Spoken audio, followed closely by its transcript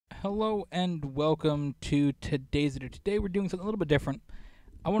Hello and welcome to today's video. Today we're doing something a little bit different.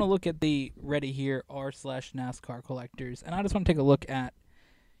 I want to look at the Reddit here, r/NASCAR collectors, and I just want to take a look at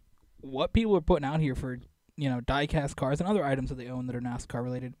what people are putting out here for, diecast cars and other items that they own that are NASCAR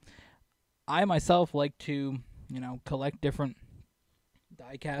related. I myself like to, collect different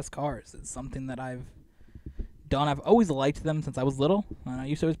diecast cars. It's something that I've done. I've always liked them since I was little, and I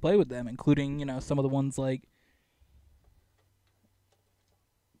used to always play with them, including, some of the ones like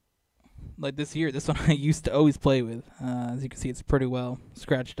this one I used to always play with. As you can see, it's pretty well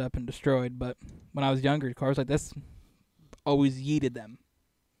scratched up and destroyed, but when I was younger, cars like this, always yeeted them.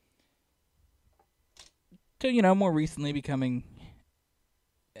 To, more recently becoming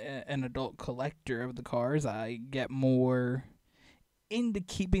an adult collector of the cars, I get more into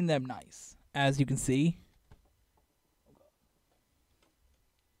keeping them nice. As you can see.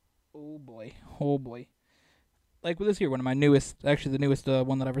 Oh boy. Like with this here, one of my newest, actually the newest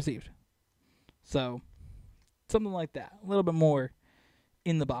one that I've received. So, something like that. A little bit more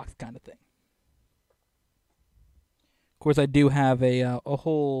in the box kind of thing. Of course, I do have a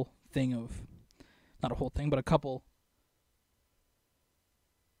whole thing of, not a whole thing, but a couple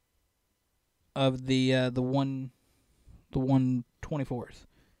of the 124s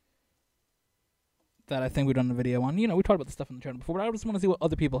that I think we've done a video on. We talked about the stuff on the channel before, but I just want to see what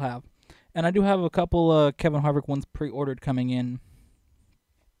other people have. And I do have a couple Kevin Harvick ones pre-ordered coming in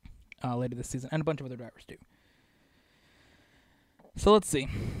later this season, and a bunch of other drivers too. So let's see.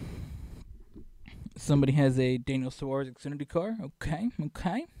 Somebody has a Daniel Suarez Xfinity car. Okay.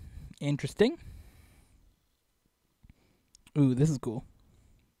 Interesting. Ooh, this is cool.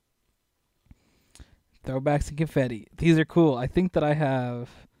 Throwbacks and confetti. These are cool. I think that I have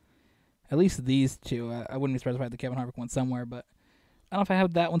at least these two. I wouldn't be surprised if I had the Kevin Harvick one somewhere, but I don't know if I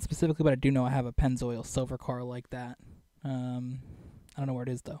have that one specifically, but I do know I have a Pennzoil silver car like that. I don't know where it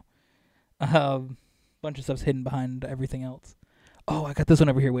is, though. Bunch of stuff's hidden behind everything else. Oh, I got this one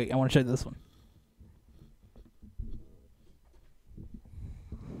over here. Wait, I want to show you this one.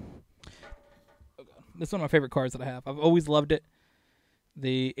 Oh god, this is one of my favorite cars that I have. I've always loved it.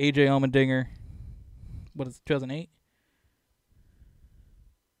 The AJ Allmendinger. What is it, 2008?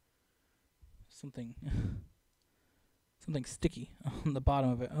 Something sticky on the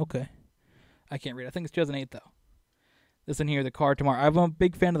bottom of it. Okay, I can't read. I think it's 2008 though. This in here, the Car Tomorrow. I'm a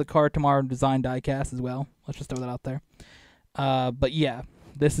big fan of the Car Tomorrow design diecast as well. Let's just throw that out there. But yeah,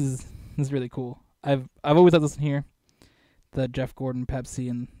 this is really cool. I've always had this in here. The Jeff Gordon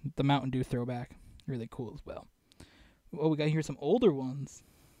Pepsi and the Mountain Dew throwback, really cool as well. Oh, we got here some older ones.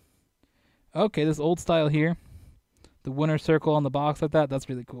 Okay, this old style here, the winner circle on the box like that. That's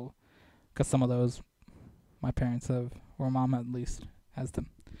really cool. Cause some of those my parents have, or mom at least has them.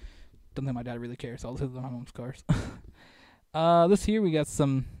 Don't think my dad really cares. All those are my mom's cars. This here we got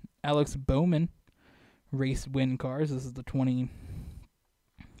some Alex Bowman race win cars. This is the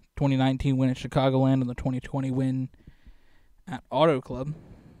 2019 win at Chicagoland and the 2020 win at Auto Club.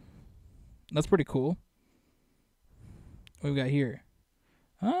 That's pretty cool. What we got here?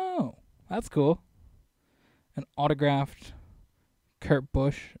 Oh, that's cool. An autographed Kurt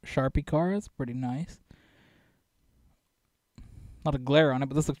Busch Sharpie car. That's pretty nice. Not a glare on it,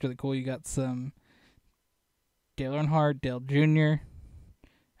 but this looks really cool. You got some Dale Earnhardt, Dale Jr.,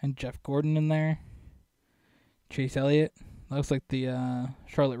 and Jeff Gordon in there. Chase Elliott. That looks like the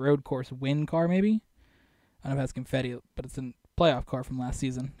Charlotte Road Course win car, maybe. I don't know if it has confetti, but it's a playoff car from last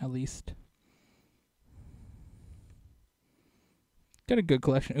season, at least. Got a good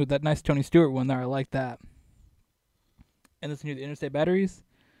collection. Ooh, that nice Tony Stewart one there. I like that. And this new the Interstate batteries.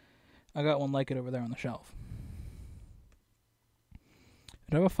 I got one like it over there on the shelf.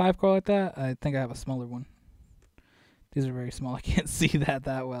 Do I have a 5 car like that? I think I have a smaller one. These are very small. I can't see that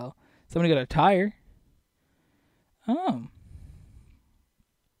well. Somebody got a tire. Oh.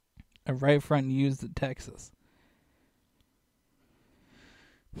 A right front used at Texas.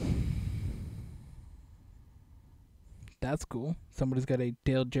 That's cool. Somebody's got a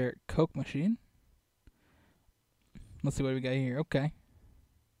Dale Jarrett Coke machine. Let's see what we got here. Okay.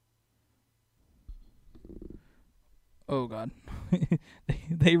 Oh, God.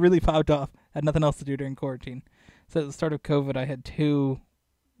 they really popped off. Had nothing else to do during quarantine. So at the start of COVID, I had two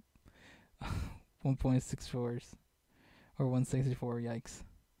 1.64s. Or 164, yikes.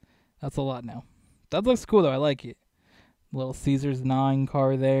 That's a lot now. That looks cool, though. I like it. Little Caesar's 9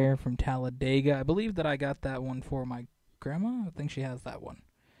 car there from Talladega. I believe that I got that one for my grandma. I think she has that one.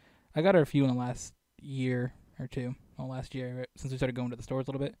 I got her a few in the last year or two. Well, last year, since we started going to the stores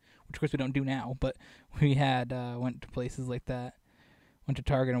a little bit, which of course we don't do now, but we had went to places like that. Went to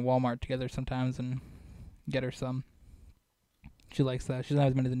Target and Walmart together sometimes and get her some. She likes that. She doesn't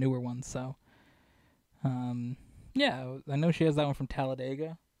have as many of the newer ones, so. Yeah, I know she has that one from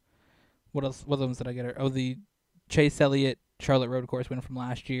Talladega. What else? What ones did I get her? Oh, the Chase Elliott Charlotte Road Course win from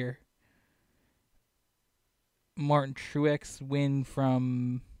last year. Martin Truex win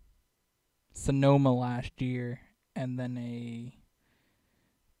from Sonoma last year, and then a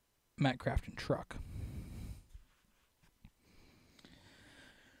Matt Crafton truck.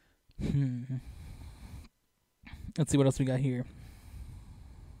 Let's see what else we got here.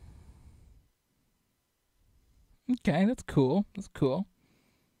 Okay, that's cool. That's cool.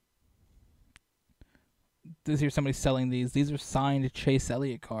 This here's somebody selling these. These are signed Chase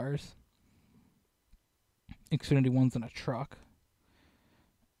Elliott cars. Xfinity ones in a truck.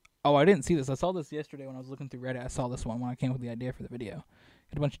 Oh, I didn't see this. I saw this yesterday when I was looking through Reddit. I saw this one when I came up with the idea for the video.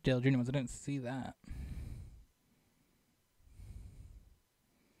 Got a bunch of Dale Jr. ones. I didn't see that.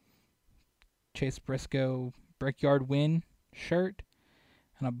 Chase Briscoe Brickyard Win shirt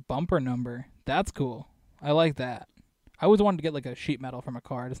and a bumper number. That's cool. I like that. I always wanted to get like a sheet metal from a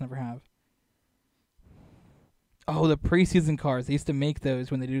car. I just never have. Oh, the preseason cars. They used to make those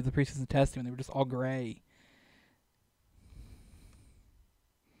when they did the preseason testing when they were just all gray.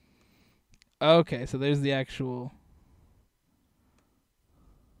 Okay, so there's the actual.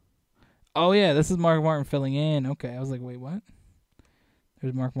 Oh, yeah, this is Mark Martin filling in. Okay, I was like, wait, what?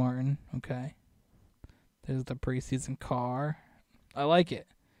 There's Mark Martin. Okay. There's the preseason car. I like it.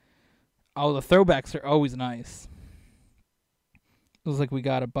 Oh, the throwbacks are always nice. Looks like we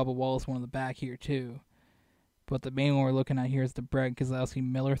got a Bubba Wallace one in the back here, too. But the main one we're looking at here is the Brett Keselowski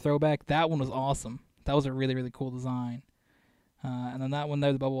Miller throwback. That one was awesome. That was a really, really cool design. And then that one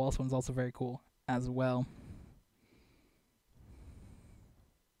there, the Bubba Wallace one, is also very cool as well.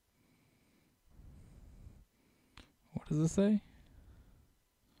 What does this say?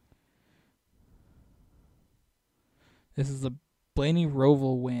 This is the Blaney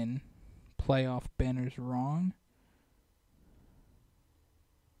Roval win. Playoff banners wrong.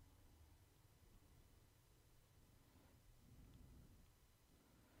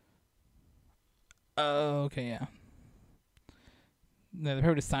 Oh, okay, yeah. They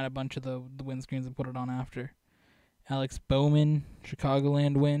probably just signed a bunch of the windscreens and put it on after. Alex Bowman,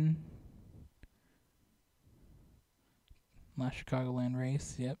 Chicagoland win. Last Chicagoland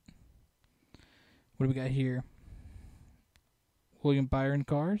race, yep. What do we got here? William Byron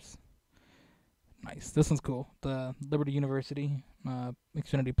cars. Nice. This one's cool. The Liberty University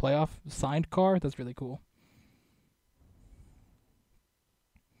Xfinity Playoff signed car. That's really cool.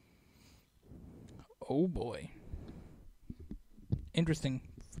 Oh, boy. Interesting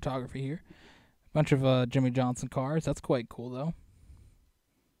photography here. Bunch of Jimmy Johnson cars. That's quite cool, though.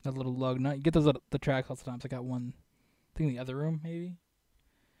 That little lug nut. You get those at the track lots of times. I got one, I think in the other room, maybe.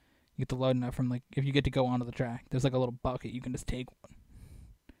 You get the lug nut from, like, if you get to go onto the track. There's, like, a little bucket. You can just take one.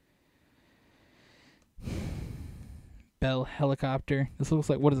 Bell helicopter. This looks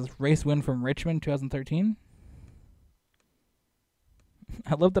like, what is this? Race win from Richmond 2013?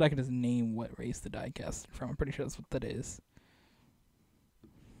 I love that I can just name what race the diecast from. I'm pretty sure that's what that is.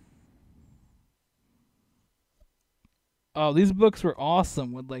 Oh, these books were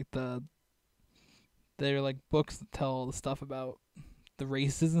awesome with like they're like books that tell the stuff about the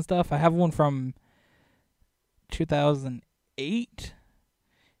races and stuff. I have one from 2008.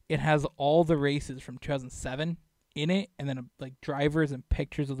 It has all the races from 2007 in it, and then like drivers and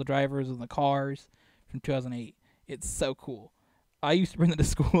pictures of the drivers and the cars from 2008. It's so cool. I used to bring that to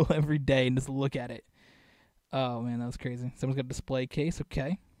school every day and just look at it. Oh man, that was crazy. Someone's got a display case.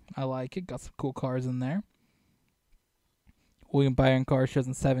 Okay, I like it. Got some cool cars in there. William Byron cars,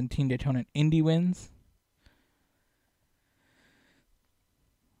 2017 Daytona and Indy wins.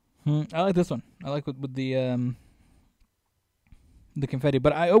 I like this one. I like with the confetti,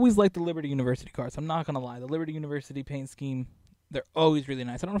 but I always like the Liberty University cars. I'm not gonna lie, the Liberty University paint scheme, they're always really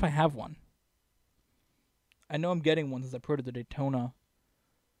nice. I don't know if I have one. I know I'm getting one since I pro to the Daytona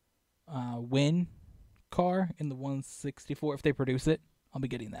win car in the 164. If they produce it, I'll be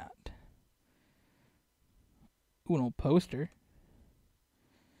getting that. Ooh, an old poster.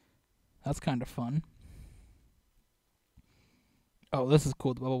 That's kind of fun. Oh, this is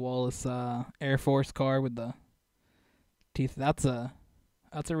cool. The Bubba Wallace Air Force car with the teeth. That's a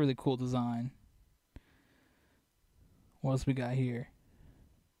really cool design. What else we got here?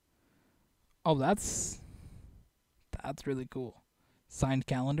 Oh, that's really cool. Signed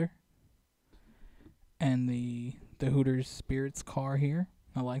calendar. And the Hooters Spirits car here.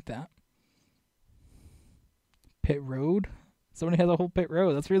 I like that. Pit road. Somebody has a whole pit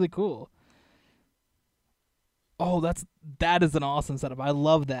road. That's really cool. Oh, that is an awesome setup. I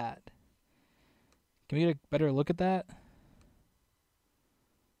love that. Can we get a better look at that?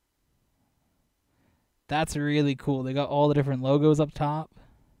 That's really cool. They got all the different logos up top.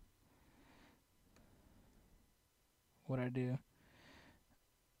 What'd I do?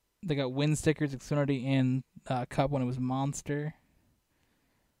 They got win stickers, Xfinity, and Cup when it was Monster.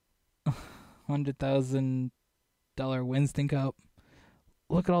 $100,000 Winston Cup.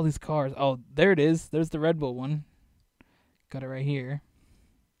 Look at all these cars. Oh, there it is. There's the Red Bull one. Got it right here.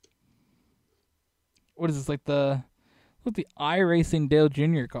 What is this, like the iRacing Dale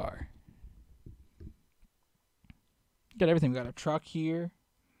Jr. car? Got everything. We got a truck here.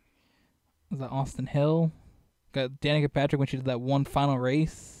 Is that Austin Hill? Got Danica Patrick when she did that one final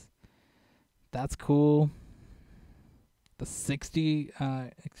race. That's cool. The 60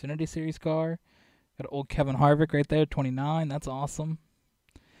 Xfinity Series car. Got old Kevin Harvick right there, 29. That's awesome.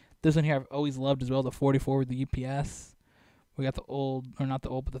 This one here I've always loved as well, the 44 with the UPS. We got the old, or not the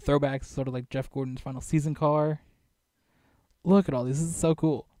old, but the throwbacks, sort of like Jeff Gordon's final season car. Look at all these. This is so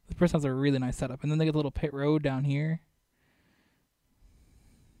cool. This person has a really nice setup. And then they got the little pit road down here.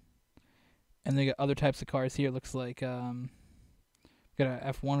 And they got other types of cars here. Looks like got a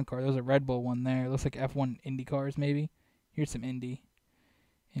F1 car. There's a Red Bull one there. Looks like F1 Indy cars maybe. Here's some Indy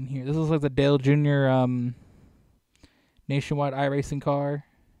in here. This looks like the Dale Jr. Nationwide iRacing car.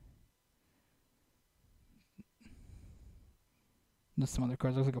 There's some other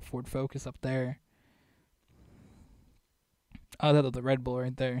cars. Looks like a Ford Focus up there. Oh, that's the Red Bull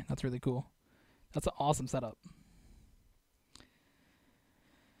right there. That's really cool. That's an awesome setup.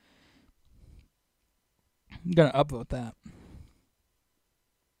 I'm gonna upvote that.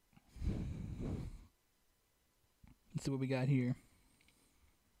 Let's see what we got here.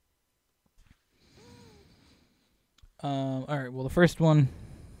 Alright, well the first one,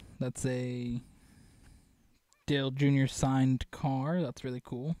 that's a Dale Jr. signed car. That's really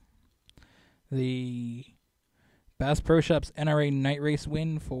cool. The Bass Pro Shops NRA Night Race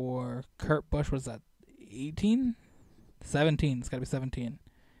win for Kurt Busch. Was that 18? 17. It's got to be 17.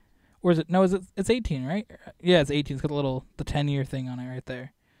 Or is it? No, it's 18, right? Yeah, it's 18. It's got the 10-year thing on it right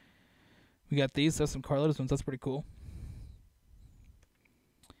there. We got these. There's some Carlos ones. That's pretty cool.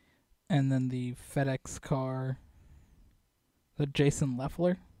 And then the FedEx car. The Jason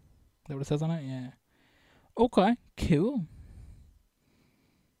Leffler. Is that what it says on it? Yeah. Okay, cool.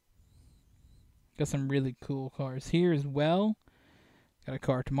 Got some really cool cars here as well. Got a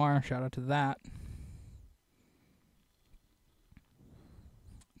car tomorrow. Shout out to that.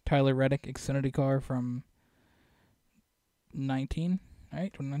 Tyler Reddick Xfinity car from 19,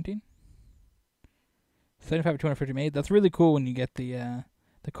 right? 2019. 75 or 250 made. That's really cool when you get the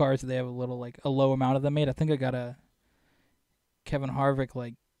cars that they have a low amount of them made. I think I got a Kevin Harvick,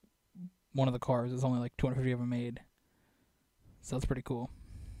 like one of the cars is only like 250 of them made. So that's pretty cool.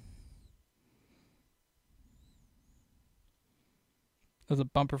 There's a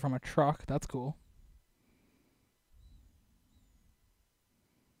bumper from a truck. That's cool.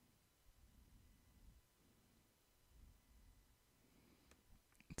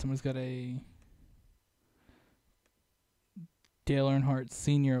 Someone's got a Dale Earnhardt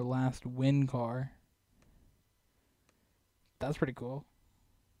Sr. last win car. That's pretty cool.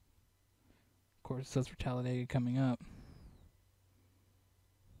 Of course, it says for Talladega coming up.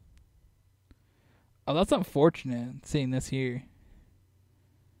 Oh, that's unfortunate, seeing this here.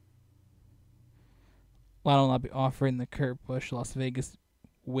 Lotto will not be offering the Kurt Busch Las Vegas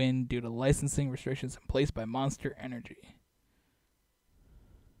win due to licensing restrictions in place by Monster Energy.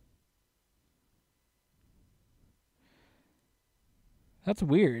 That's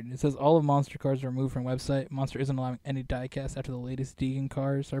weird. It says all of Monster cars are removed from website. Monster isn't allowing any diecast after the latest Deegan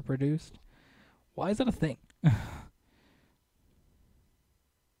cars are produced. Why is that a thing?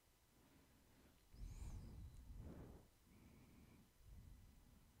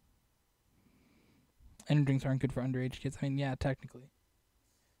 Energy drinks aren't good for underage kids. I mean, yeah, technically.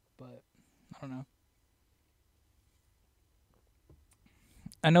 But, I don't know.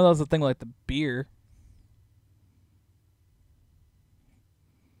 I know that was the thing with, like, the beer.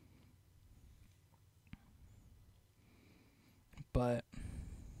 But,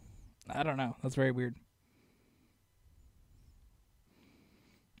 I don't know. That's very weird.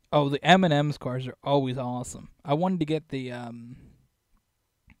 Oh, the M&M's cars are always awesome. I wanted to get the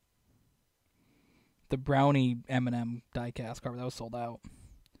brownie M&M diecast car, but that was sold out.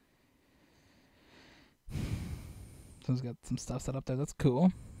 Someone's got some stuff set up there. That's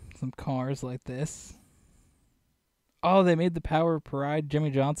cool. Some cars like this. Oh, they made the Power of Pride Jimmy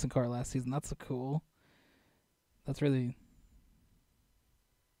Johnson car last season. That's so cool. That's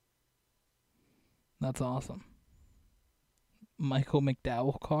awesome. Michael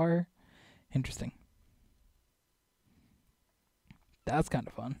McDowell car. Interesting. That's kind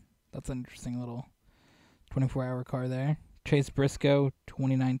of fun. That's an interesting little 24-hour car there. Chase Briscoe,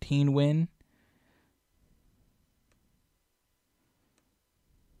 2019 win.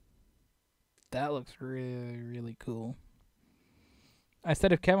 That looks really, really cool. I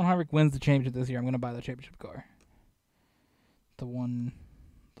said if Kevin Harvick wins the championship this year, I'm going to buy the championship car. The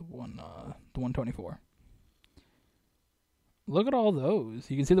 124. Look at all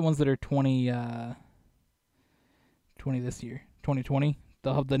those. You can see the ones that are 20 this year. 2020.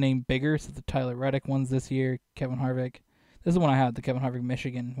 They'll have the name bigger, so the Tyler Reddick ones this year. Kevin Harvick. This is the one I had, the Kevin Harvick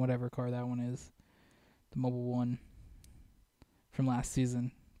Michigan, whatever car that one is. The mobile one from last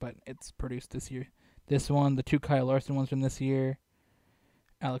season, but it's produced this year. This one, the 2 Kyle Larson ones from this year.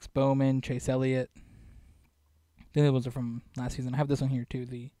 Alex Bowman, Chase Elliott. The other ones are from last season. I have this one here too,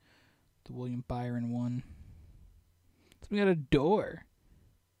 the William Byron one. So we got a door.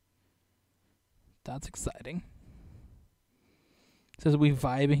 That's exciting. It says we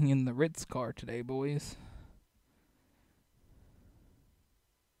vibing in the Ritz car today, boys.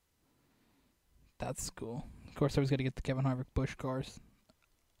 That's cool. Of course, I was gonna get the Kevin Harvick Busch cars.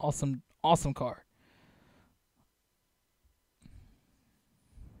 Awesome, awesome car.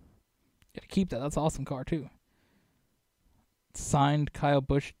 Gotta keep that. That's an awesome car too. Signed Kyle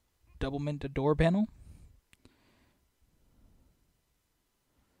Busch double minted door panel.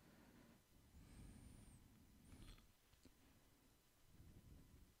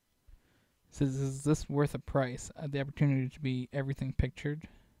 Says, is this worth a price? I had the opportunity to be everything pictured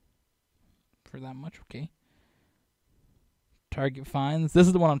for that much. Okay. Target finds. This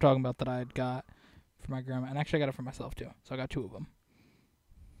is the one I'm talking about that I had got for my grandma, and actually I got it for myself too. So I got 2 of them.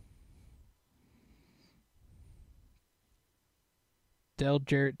 Dale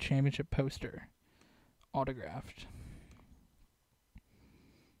Jarrett Championship poster, autographed.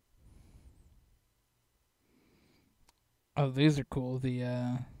 Oh, these are cool.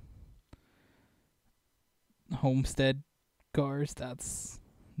 The Homestead cars. That's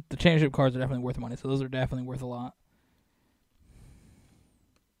the championship cars are definitely worth money. So those are definitely worth a lot.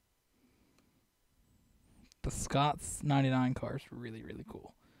 The Scott's 99 cars, really, really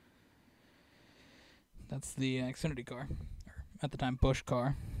cool. That's the Xfinity car. At the time, Busch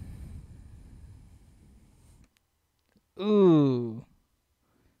car. Ooh.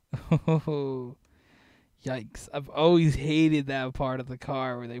 Oh. Yikes. I've always hated that part of the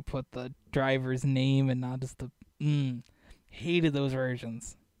car where they put the driver's name and not just the... Hated those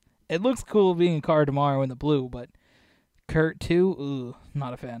versions. It looks cool being a car tomorrow in the blue, but Kurt too? Ooh,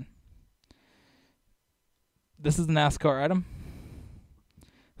 not a fan. This is the NASCAR item.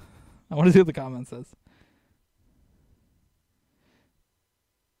 I want to see what the comment says.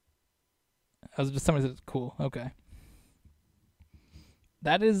 I was just somebody said it's cool. Okay.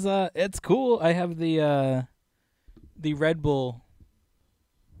 That is it's cool. I have the Red Bull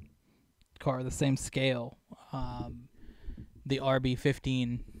car, the same scale. The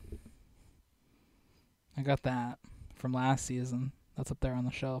RB15. I got that from last season. That's up there on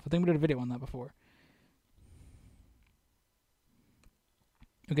the shelf. I think we did a video on that before.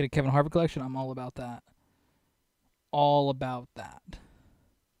 We get a Kevin Harvick collection. I'm all about that. All about that.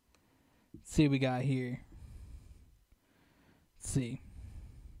 Let's see what we got here. Let's see.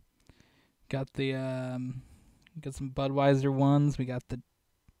 Got the got some Budweiser ones. We got the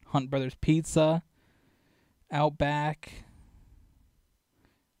Hunt Brothers Pizza, Outback,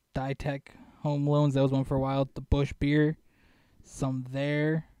 Ditech Home Loans. That was one for a while. The Busch beer, some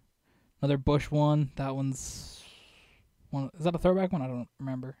there. Another Busch one. That one's one. Is that a throwback one? I don't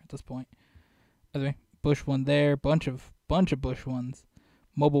remember at this point. Anyway, Busch one there. Bunch of Busch ones.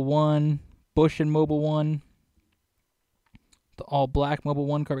 Mobile one. Busch and Mobile one. The all black Mobile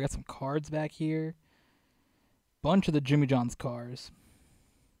one car. We got some cards back here. Bunch of the Jimmy John's cars.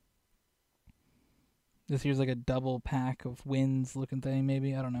 This here's like a double pack of wins looking thing,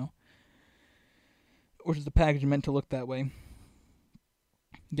 maybe. I don't know. Or is the package meant to look that way?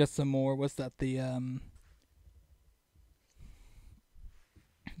 Got some more. What's that? The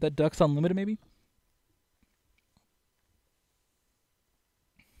that Ducks Unlimited, maybe?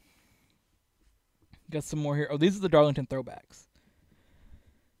 Got some more here. Oh, these are the Darlington throwbacks.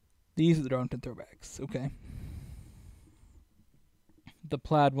 These are the Darlington throwbacks. Okay. The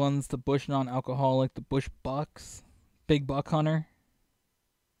plaid ones, the Busch non-alcoholic, the Busch Bucks, Big Buck Hunter.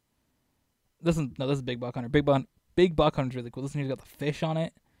 This is Big Buck Hunter. Big Buck Hunter's really cool. This one's got the fish on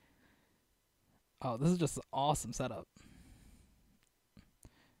it. Oh, this is just an awesome setup.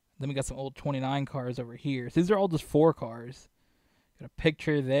 Then we got some old 29 cars over here. So these are all just 4 cars. Got a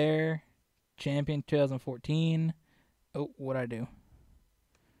picture there. Champion 2014. Oh, what'd I do?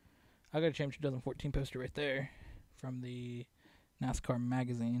 I got a Champion 2014 poster right there from the NASCAR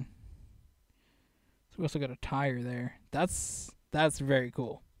magazine. So we also got a tire there. That's very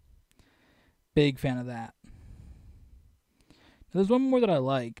cool. Big fan of that. There's one more that I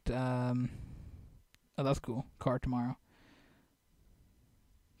liked. Oh, that's cool. Car tomorrow.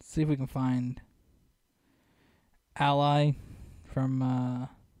 Let's see if we can find Ally from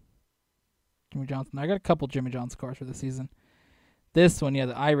Jimmy Johnson. I got a couple Jimmy Johnson cars for the season. This one, yeah,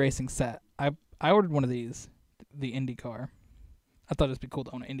 the iRacing set. I ordered one of these, the Indy car. I thought it'd be cool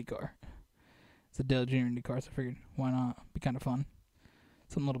to own an Indy car. It's a Dale Jr. Indy car, so I figured why not? Be kind of fun.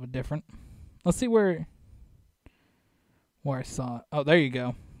 Something a little bit different. Let's see where I saw it. Oh, there you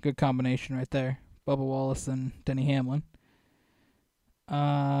go. Good combination right there. Bubba Wallace and Denny Hamlin.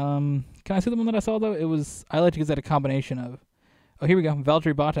 Can I see the one that I saw though? It was I like to get a combination of. Oh, here we go.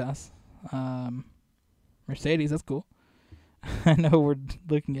 Valtteri Bottas. Mercedes. That's cool. I know we're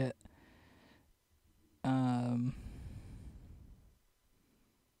looking at.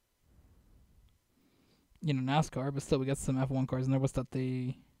 NASCAR, but still we got some F1 cars in there. What's that?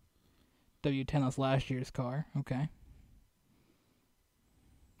 The W10. That's last year's car. Okay.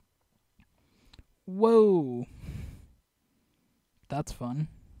 Whoa. That's fun.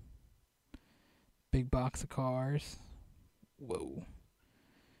 Big box of cars. Whoa.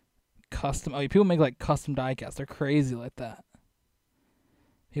 Custom. Oh, people make like custom diecasts. They're crazy like that.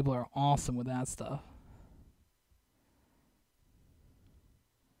 People are awesome with that stuff.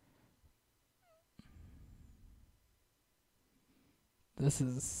 This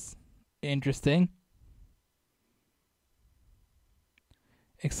is interesting.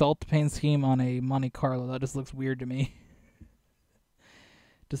 Exalt the paint scheme on a Monte Carlo. That just looks weird to me.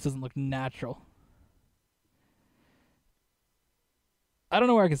 Just doesn't look natural. I don't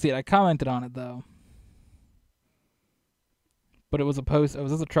know where I can see it. I commented on it though. But it was a post. Oh,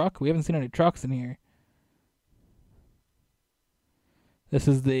 is this a truck? We haven't seen any trucks in here. This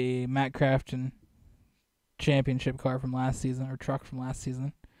is the Matt Crafton championship car from last season, or truck from last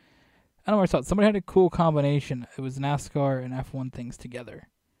season. I don't know where I saw it. Somebody had a cool combination. It was NASCAR and F1 things together.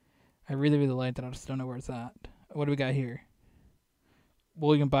 I really, really liked it. I just don't know where it's at. What do we got here?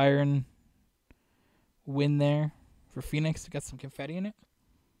 William Byron win there for Phoenix. We got some confetti in it.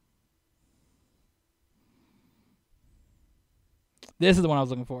 This is the one I was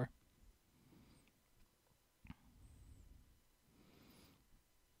looking for.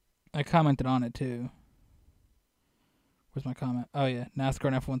 I commented on it too. Where's my comment? Oh yeah, NASCAR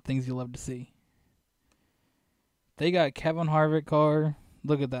and F1 things you love to see. They got Kevin Harvick car.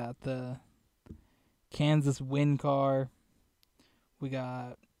 Look at that. The Kansas win car. We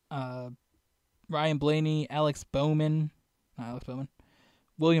got Ryan Blaney, Alex Bowman. Not Alex Bowman.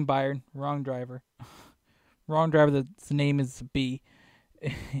 William Byron. Wrong driver. Wrong driver. That's name is B.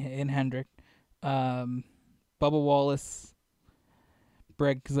 In Hendrick. Bubba Wallace.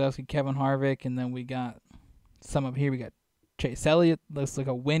 Brett Keselowski, Kevin Harvick. And then we got some up here. We got Chase Elliott. Looks like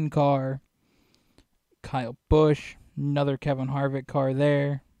a win car. Kyle Busch. Another Kevin Harvick car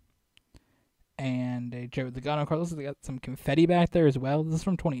there. And a Joe Logano car. Looks like they got some confetti back there as well. This is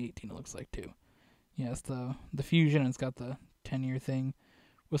from 2018, it looks like, too. Yes, the Fusion, and it's got the 10-year thing.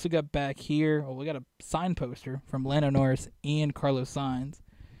 We also got back here, we got a sign poster from Lando Norris and Carlos Sainz.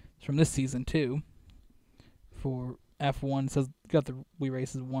 It's from this season, too. For F1. It says, got the We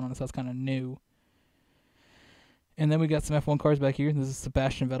Races 1 on it, so that's kind of new. And then we got some F1 cars back here. This is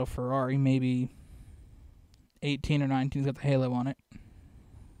Sebastian Vettel Ferrari, maybe 18 or 19's got the halo on it.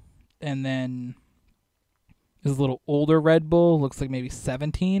 And then this little older Red Bull. Looks like maybe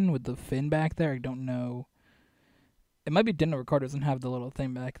 17 with the fin back there. I don't know. It might be Dino Ricciardo. Doesn't have the little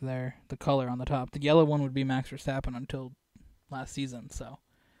thing back there. The color on the top. The yellow one would be Max Verstappen until last season. So,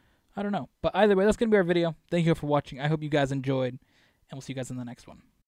 I don't know. But either way, that's going to be our video. Thank you for watching. I hope you guys enjoyed. And we'll see you guys in the next one.